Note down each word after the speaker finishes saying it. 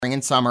spring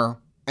and summer,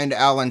 and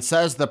Allen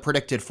says the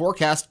predicted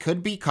forecast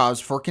could be cause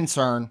for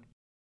concern.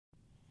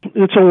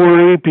 It's a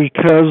worry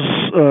because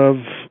of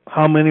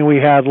how many we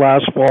had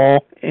last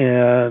fall,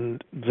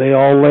 and they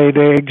all laid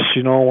eggs.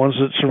 Ones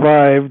that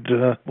survived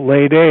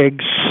laid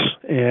eggs,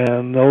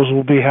 and those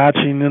will be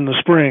hatching in the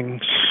spring.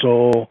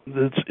 So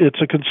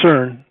it's a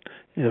concern.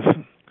 A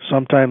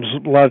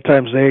lot of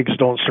times the eggs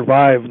don't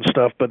survive and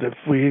stuff, but if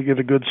we get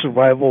a good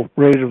survival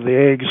rate of the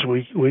eggs,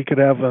 we could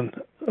have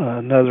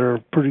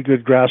another pretty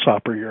good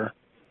grasshopper year.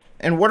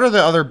 And what are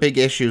the other big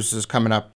issues that's coming up?